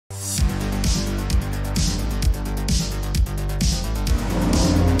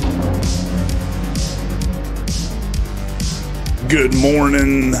Good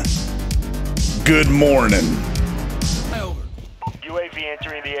morning. Good morning. UAV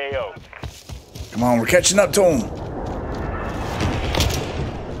entering the AO. Come on, we're catching up to him.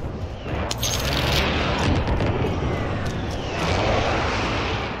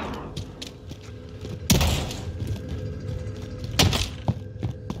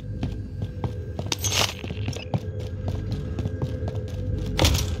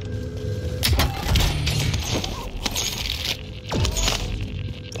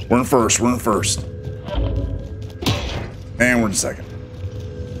 We're in first. We're in first. And we're in second.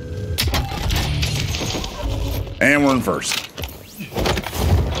 And we're in first.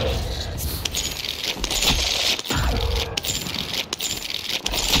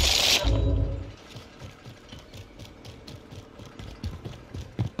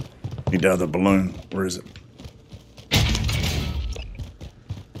 Need the other balloon. Where is it?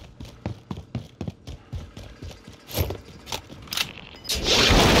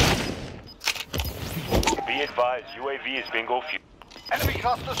 Be advised, UAV is bingo fuel. Enemy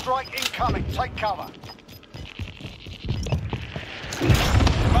cluster strike incoming. Take cover.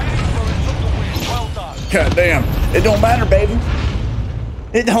 Well done. God damn. It don't matter, baby.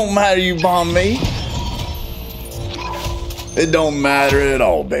 It don't matter you bomb me. It don't matter at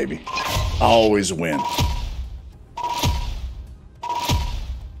all, baby. I always win.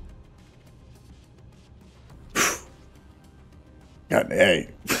 God, hey.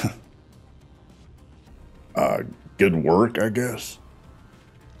 Good work, I guess.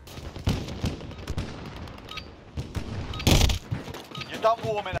 You're done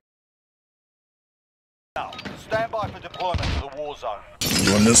warming up. Now, stand by for deployment to the war zone.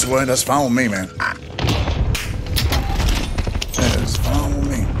 Going this way? That's fine with me, man. That's fine with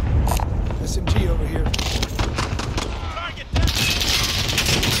me. SMG over here.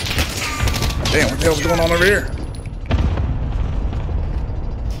 Damn, what the hell's going on over here?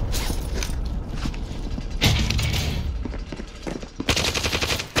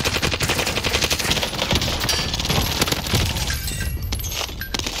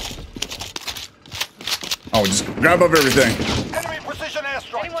 Oh, just grab up everything. Enemy precision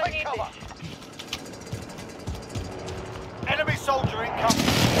airstrike. Take cover. Enemy soldier incoming.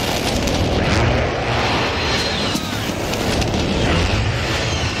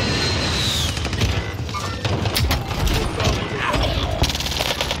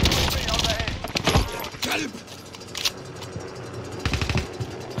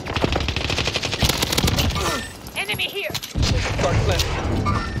 Enemy here.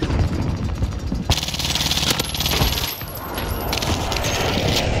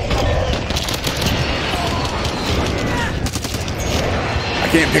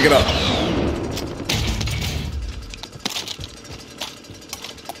 I can't pick it up.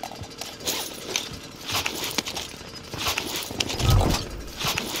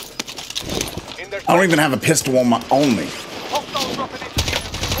 I don't even have a pistol on my me.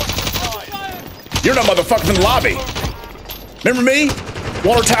 You're in the motherfucking lobby. Remember me?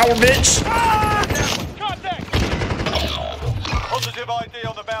 Water tower, bitch. Positive ID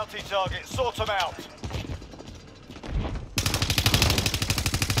on the bounty target. Sort them out.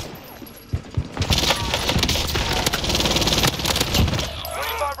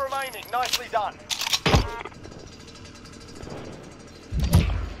 25 remaining. Nicely done.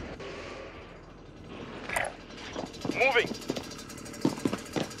 Moving.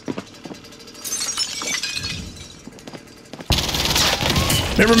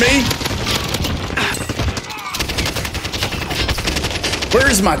 Remember me?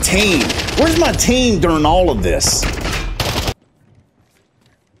 Where's my team? Where's my team during all of this?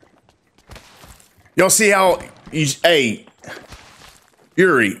 Y'all see how hey,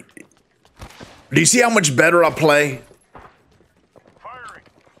 Yuri, do you see how much better I play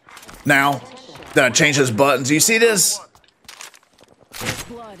now that I changed those buttons? Do you see this?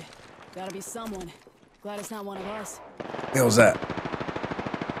 Blood. Gotta be someone. Glad it's not one of us. What the hell was that?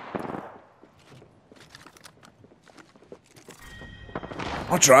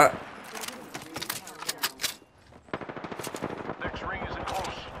 I'll try it. Next ring isn't close.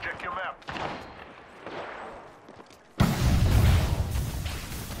 Check your map.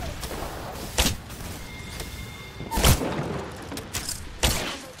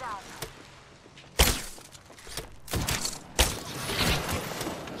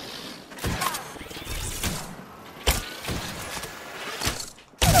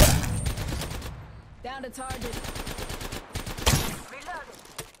 Down to target.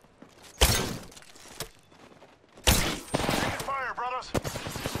 Fire, brothers.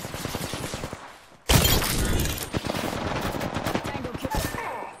 Tango kill.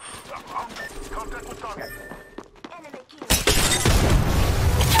 Contact with target. Enemy kill.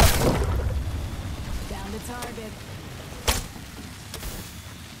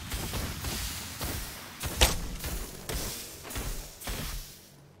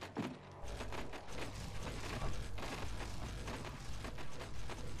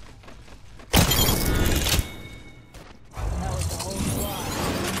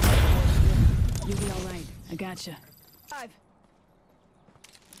 Gotcha. 5.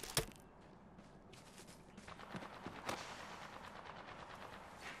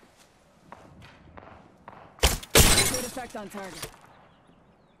 Good effect on target.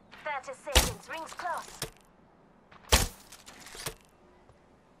 30 seconds. Rings close.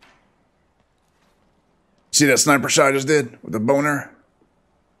 See that sniper shot I just did with the boner?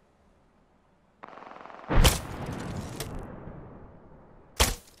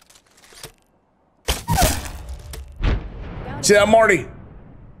 See that, Marty?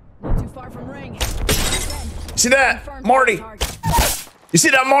 Not too far from ring. See that, Marty? You see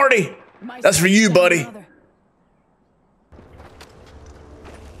that, Marty? That's for you, buddy.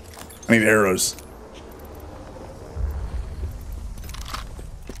 I need arrows.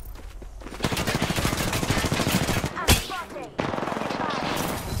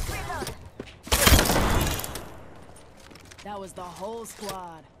 That was the whole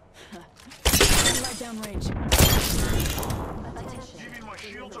squad. Right down range. Giving my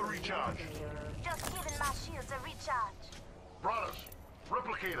shields a recharge. Just giving my shields a recharge. Brothers,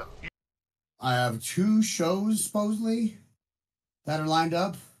 replicator. I have 2 shows supposedly that are lined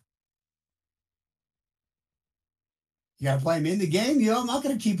up. You gotta play them in the game, yo. I'm not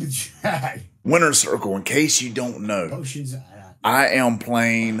gonna keep it track. Winner Circle, in case you don't know, Potions. I am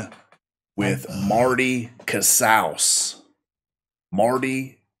playing with Marty Casaus.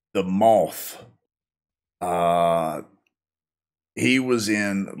 Marty the Moth. He was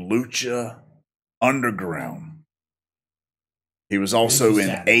in Lucha Underground. He was also in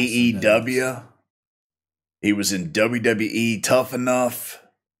AEW. He was in WWE Tough Enough.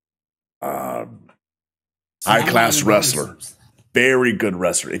 High-class wrestler. Very good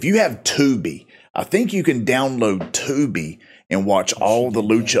wrestler. If you have Tubi, I think you can download Tubi and watch all the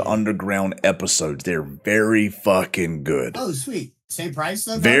Lucha Underground episodes. They're very fucking good. Oh, sweet. Same price,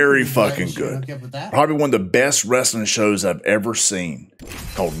 though? Very fucking good. Probably one of the best wrestling shows I've ever seen,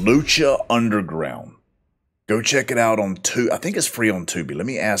 called Lucha Underground. Go check it out on Tubi. I think it's free on Tubi. Let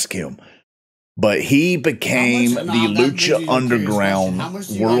me ask him. But he became the Lucha Underground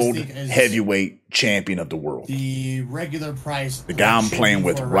World Heavyweight Champion of the world. The regular price. The guy I'm playing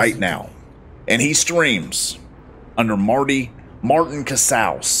with right now. And he streams under Martin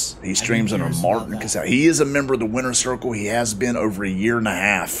Casaus. He streams under Martin Casaus. He is a member of the Winner Circle. He has been over a year and a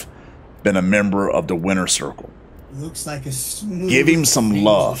half been a member of the Winner Circle. Looks like a smooth. Give him some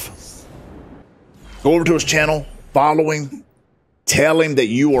love. Go over to his channel, follow him, tell him that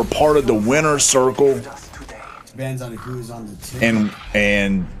you are part of the Winner Circle. Depends on who's on the ticket.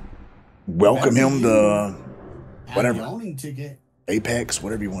 And welcome him to whatever. Owning ticket. Apex,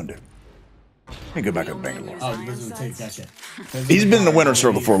 whatever you want to do. Let me go back up Bangalore. Oh, he doesn't take that shit. He's been in the Winner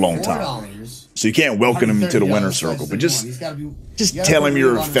Circle for a long time. So you can't welcome him to the Winner Circle. But just tell him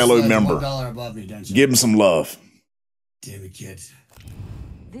you're a fellow member. Give him some love. Damn it, kid.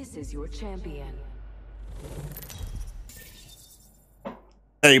 This is your champion.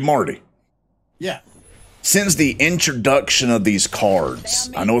 Hey, Marty. Yeah. Since the introduction of these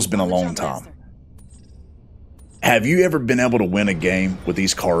cards, I know it's been a long time. Have you ever been able to win a game with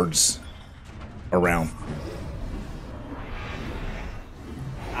these cards around?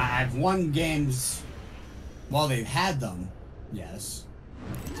 I've won games while they've had them, yes.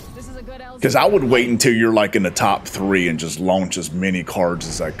 Because I would wait until you're like in the top 3 and just launch as many cards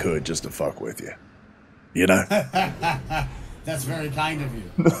as I could just to fuck with you. You know? That's very kind of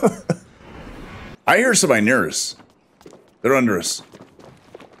you. I hear somebody near us. They're under us.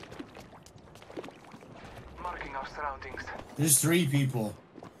 Marking our surroundings. There's 3 people.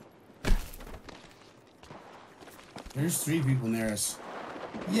 There's 3 people near us.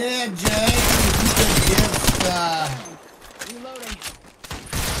 Yeah, Jay. Reloading.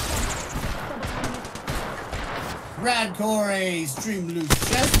 Rad Corey, Stream Loot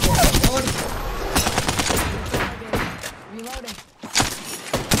Chessboard. Reloading.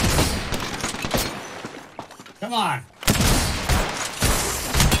 Come on.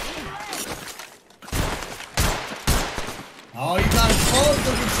 Oh, you got us both,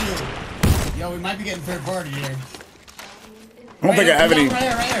 look at you. Yo, we might be getting third party here. I don't think I have any.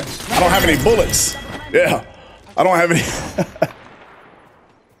 I don't have any bullets. Yeah. I don't have any.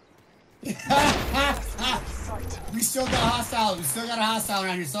 We still got hostile. We still got a hostile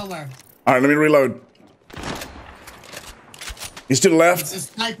around here somewhere. All right, let me reload. He's to the left. It's a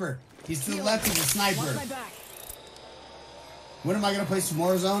sniper. He's to the left of the sniper. When am I going to play some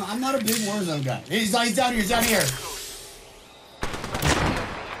Warzone? I'm not a big Warzone guy. He's down here. He's down here.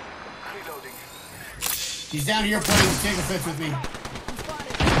 He's down here playing Take a Fifth with me.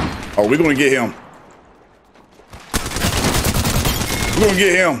 Oh, we're going to get him. We're going to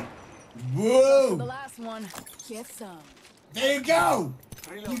get him. Whoa. last one. Get some. There you go.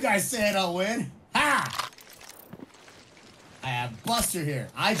 You guys said I'll win. Ha! I have Buster here.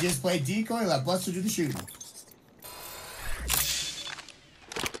 I just played decoy. Let Buster do the shooting.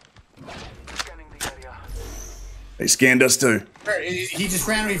 They scanned us too. He just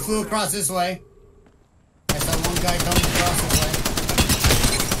randomly flew across this way. I saw one guy coming across this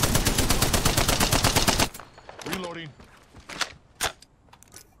way. Reloading.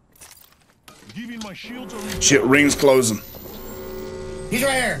 Giving my shields a recharge. Shit, ring's closing. He's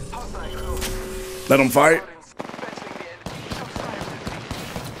right here. Let them fight.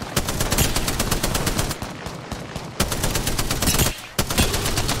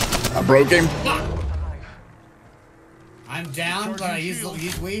 I broke him. I'm down, but he's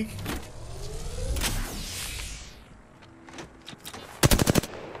weak.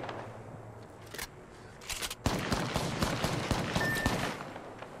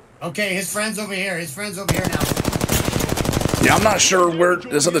 Okay, his friend's over here. His friend's over here now. Yeah, I'm not sure where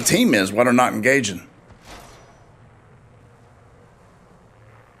this other team is. Why they're not engaging.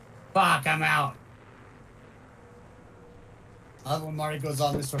 Fuck, I'm out. I love when Marty goes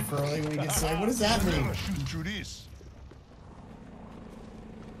on this for early when he gets sick. What does that mean? Shooting through this.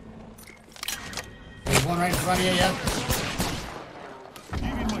 There's one right in front of you, yep.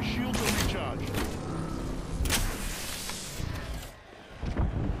 Giving my shields a recharge.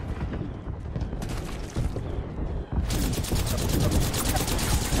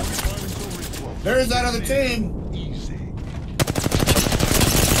 There's that other team. Easy.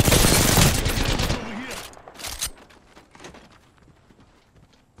 Over here.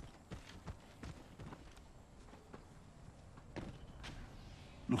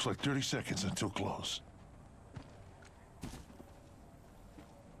 Looks like 30 seconds until close.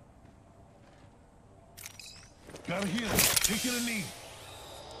 Got a healer. Taking a knee.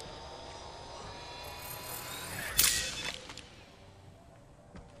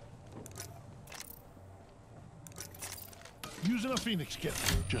 Using a Phoenix kit.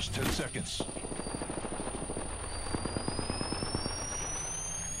 Just 10 seconds.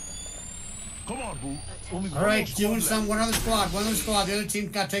 Come on, Boo. Only All right, doing some. One other squad. The other team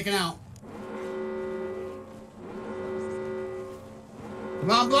got taken out.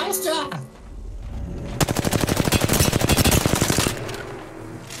 Come on, Blaster!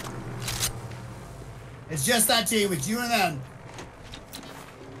 It's just that team. It's you and them.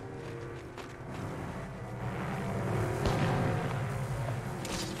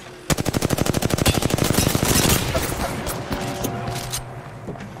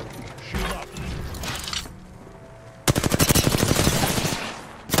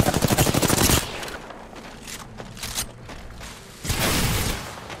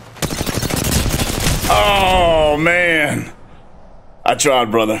 Oh, man. I tried,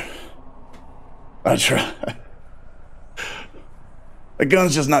 brother. I tried. The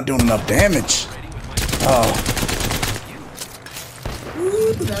gun's just not doing enough damage. Oh.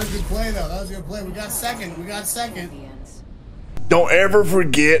 Ooh, that was a good play, though. That was a good play. We got second. Don't ever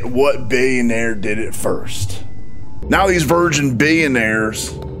forget what billionaire did it first. Now these virgin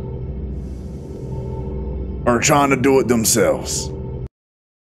billionaires are trying to do it themselves.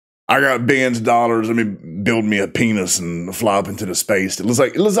 I got billions of dollars. Let me build me a penis and fly up into the space. It looks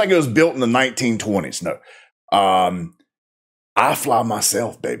like it was built in the 1920s. No, I fly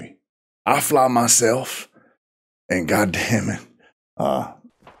myself, baby. I fly myself, and goddamn it,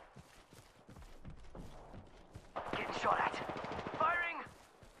 Getting shot at. Firing.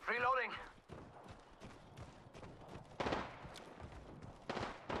 Reloading.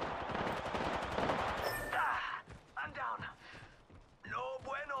 I'm down. No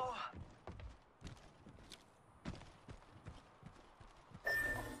bueno.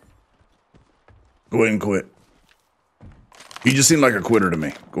 Go ahead and quit. You just seem like a quitter to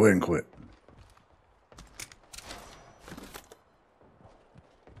me. Go ahead and quit.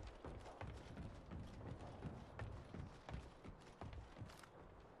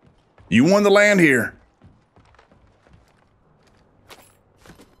 You won the land here.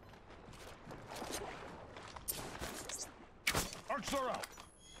 Arcs are out.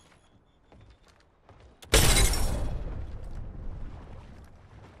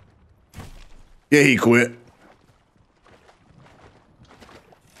 Yeah, he quit.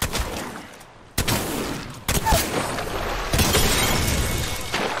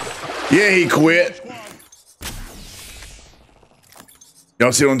 Yeah, he quit.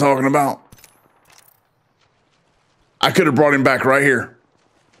 Y'all see what I'm talking about? I could have brought him back right here.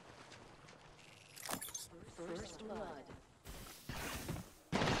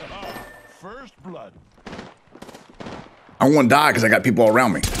 First blood. I won't die because I got people all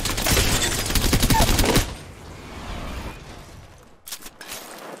around me.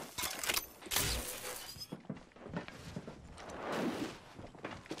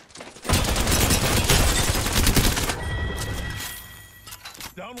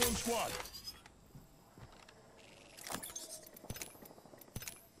 Down one squad.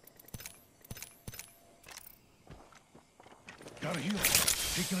 Gotta heal.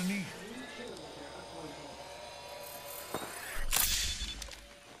 Taking a knee.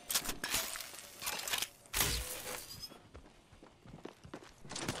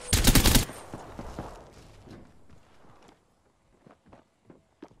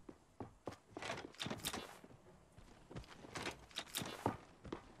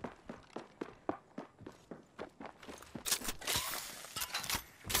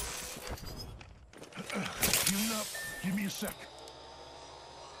 Healing up. Give me a sec.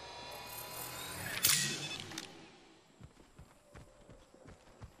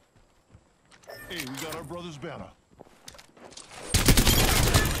 Hey, we got our brother's banner.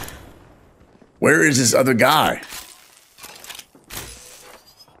 Where is this other guy?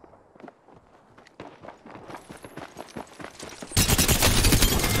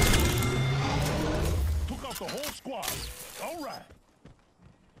 Took out the whole squad. All right.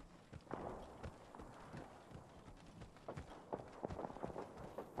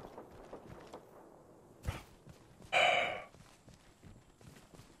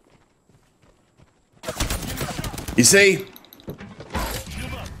 You see?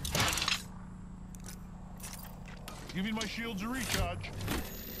 Shield up. Giving my shields a recharge.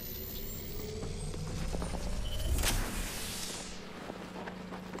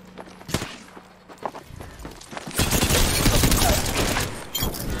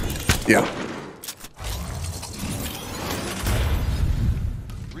 Yeah.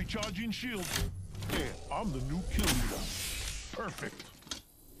 Recharging shield. Hey, I'm the new kill leader. Perfect.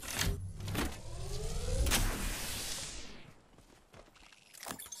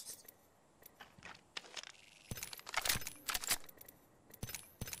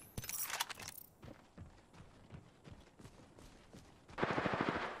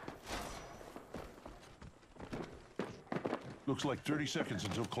 Looks like 30 seconds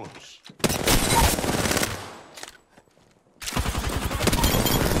until close.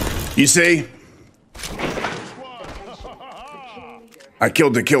 You see? I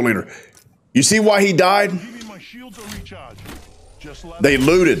killed the kill leader. You see why he died? My shields are recharged. Just like They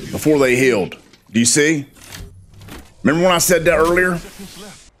looted before they healed. Do you see? Remember when I said that earlier? seconds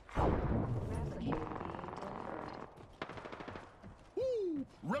left. Woo!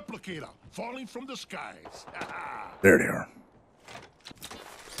 Replicator falling from the skies. There they are.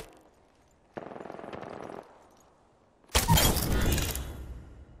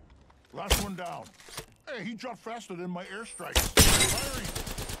 Last one down. Hey, he dropped faster than my airstrike. Firing.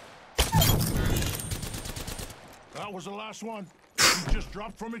 That was the last one. He just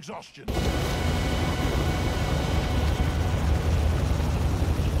dropped from exhaustion.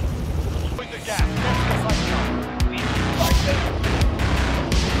 With the gas.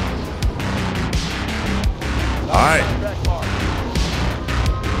 Alright.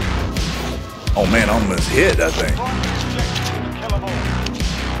 Oh man, I almost hit that thing.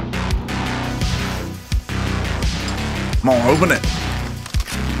 Come on, open it.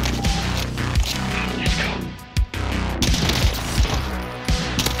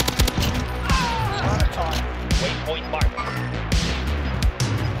 Waypoint mark.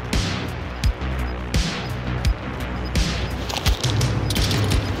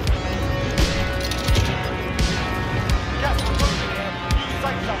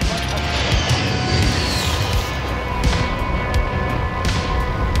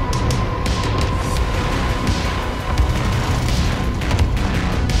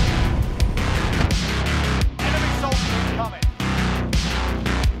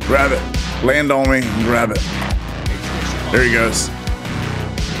 Grab it. Land on me and grab it. There he goes.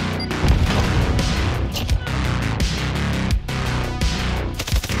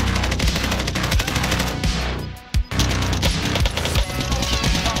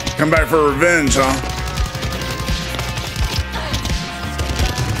 Come back for revenge, huh?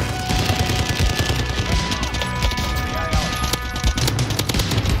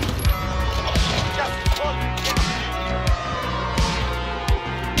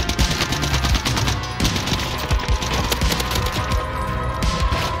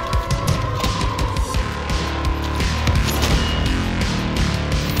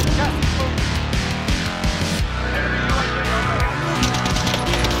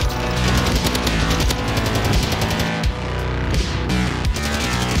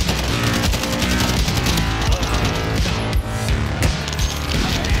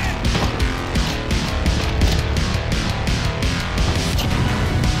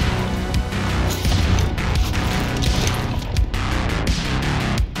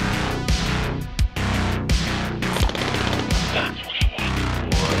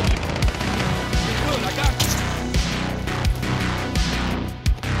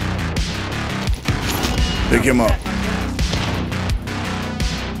 Pick him up.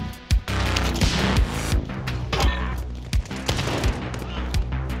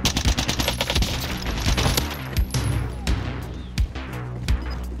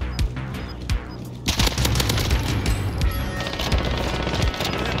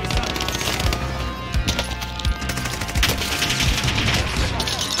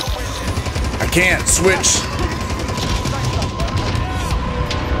 I can't switch.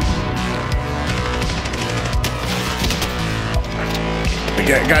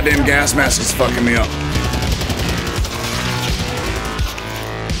 The goddamn gas mask is fucking me up.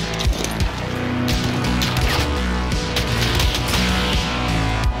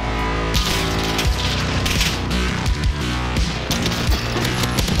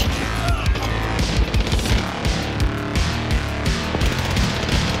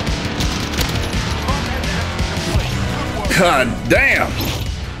 God damn.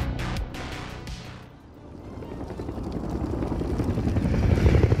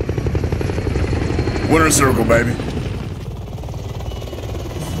 Winner circle, baby.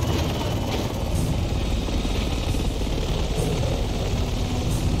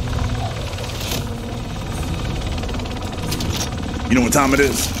 You know what time it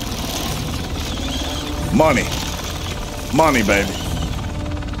is? Money. Money, baby.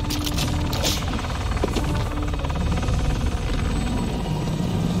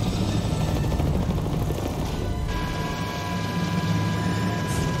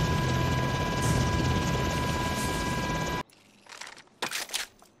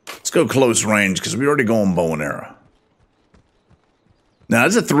 Let's go close range because we already going bow and arrow. Now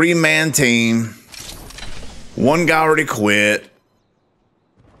it's a 3-man team. One guy already quit.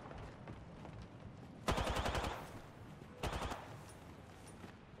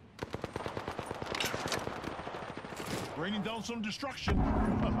 Raining down some destruction.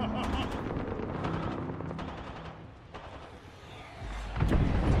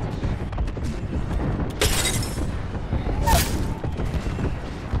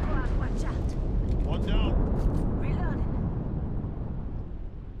 Watch out. One down. Reloading.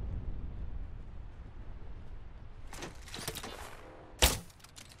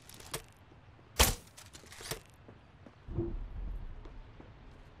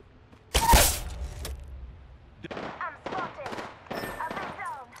 I'm spotted. I've been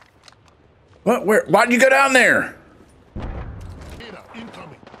down. What? Where? Why'd you go down there? Hit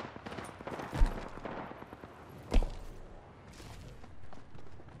incoming.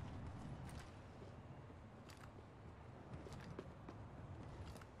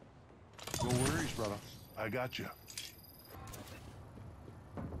 No worries, brother. I got you.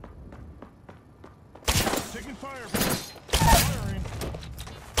 Taking fire, brother. Firing.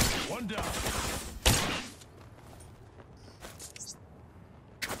 One down.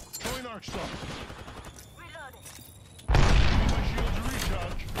 Throwing arc star. Reloading. Need my shield to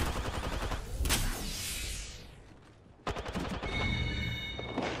recharge.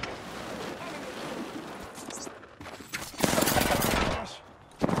 Cross.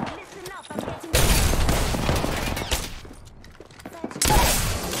 Listen up. I'm getting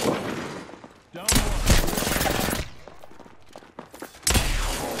Down one.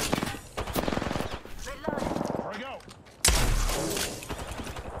 reloading. Frag out.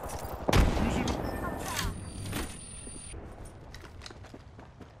 Using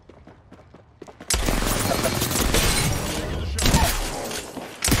taking the shot.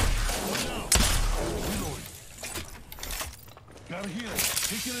 One down. Reloading. Gotta heal.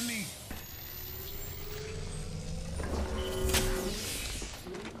 Taking a knee.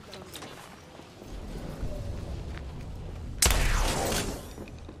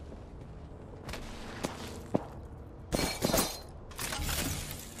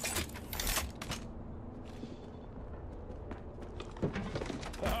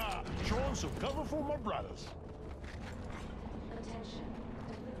 Ah, showing some cover for my brothers. Attention.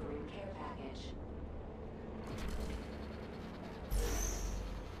 Delivering care package.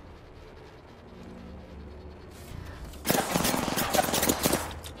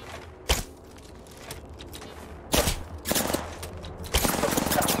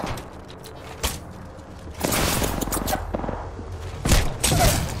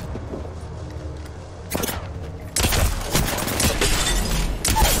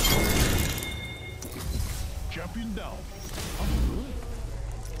 Champion down. I'm good.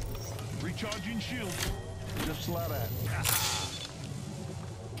 Recharging shield. Just like that.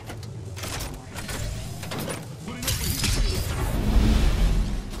 Putting up a heat shield.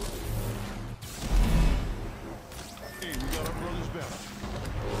 Hey, we got our brother's banner.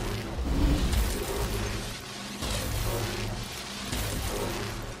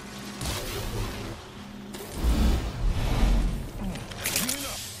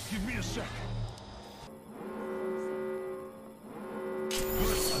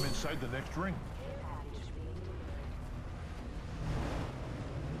 inside the next ring.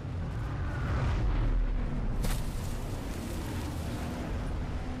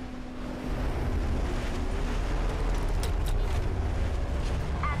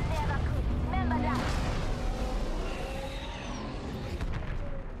 I never could. Remember that.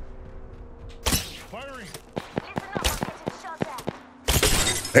 Firing. Listen up, I'm getting shot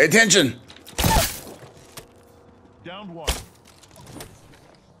at. Pay attention. Downed one.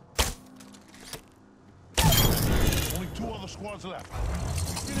 Only 2 other squads left.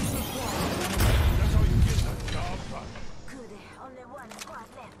 Finish the squad. That's how you get the job done. Good. Only one squad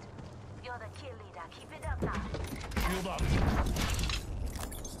left. You're the kill leader. Keep it up now. Shield up.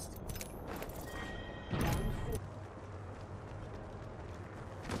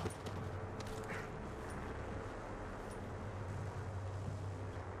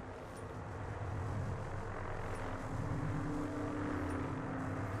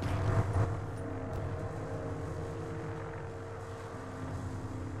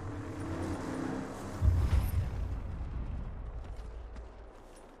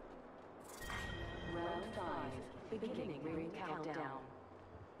 Round 5. Beginning ring countdown.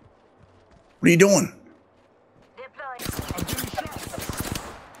 What are you doing? Deploy. I'm getting shot.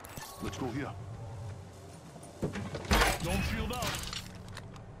 Let's go here. Don't shield out.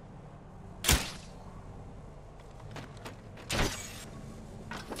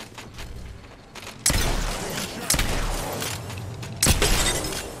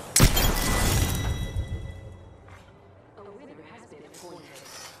 A winner has been appointed.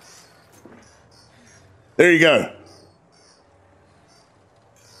 There you go.